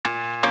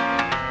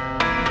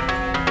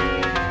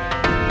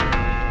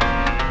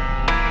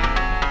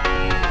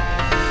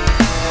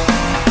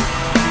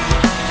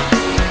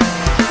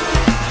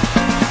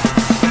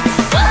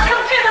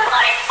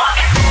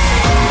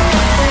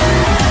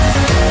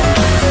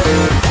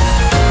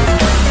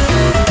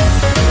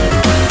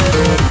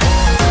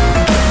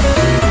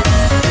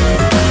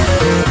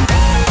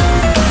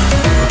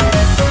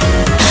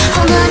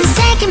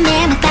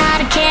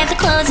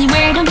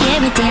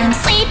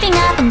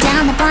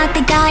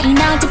got you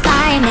knocked up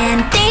by a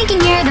man, thinking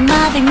you're the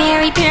Mother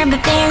Mary, pure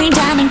but very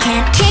dumb and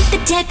can't kick the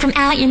dick from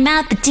out your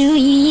mouth, but do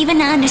you even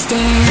understand?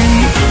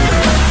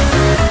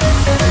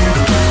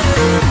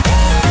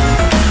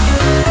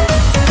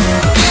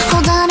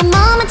 Hold on a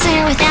moment,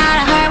 sir, without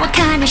a heart, what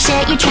kind of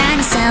shit you're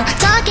trying to sell?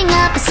 Talking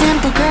up a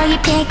simple girl,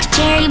 you picked a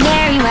cherry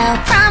very well,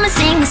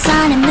 promising the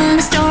sun and moon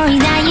a story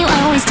that you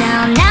always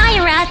tell. Now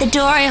you're at the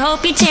door, I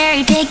hope you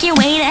cherry pick your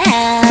way to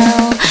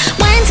hell.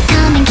 When's it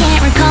coming,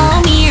 can't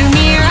recall, mirror,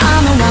 mirror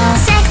on the wall,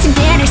 sex and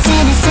bitter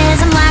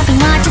cynicism, laughing,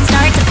 watch it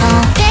start to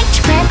fall.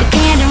 Picture perfect,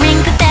 pandering,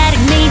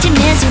 pathetic, made you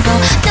miserable.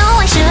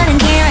 Though I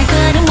shouldn't care, I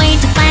couldn't wait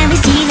to finally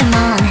see them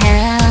all in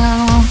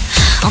hell.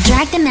 I'll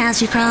drag them as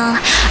we crawl,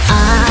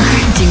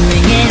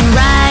 doing it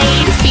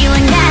right,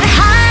 feeling that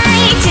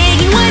high,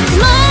 taking what's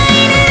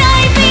mine, and I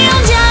feel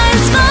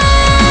just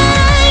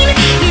fine.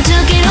 You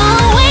took it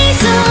all away,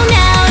 so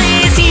now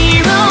this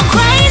hero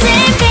cries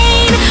in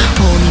pain,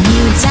 holding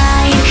you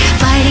tight,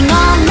 fighting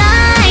all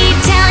night,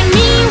 telling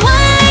me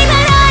why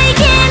that I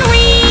can't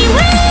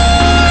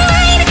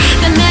rewind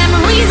the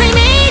memories I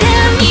made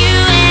of you,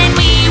 and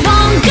we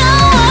won't go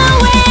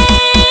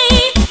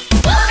away.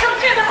 Welcome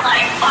to the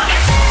life box.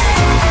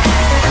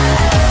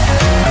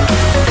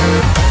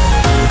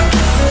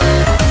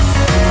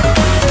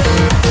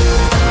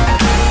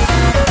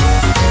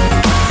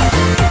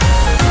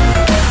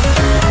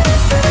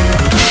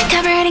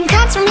 Covered in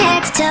cuts from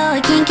head to toe,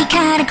 a kinky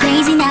kinda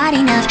crazy, not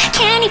enough.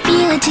 Can you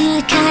feel it too?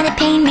 The kind of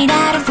pain made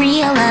out of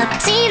real love.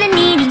 See the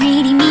needy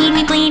greedy need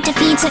me bleed to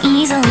feed so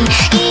easily.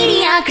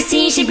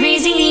 Idiocracy should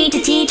breezy need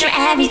to teach her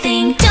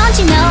everything. Don't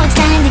you know it's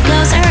time to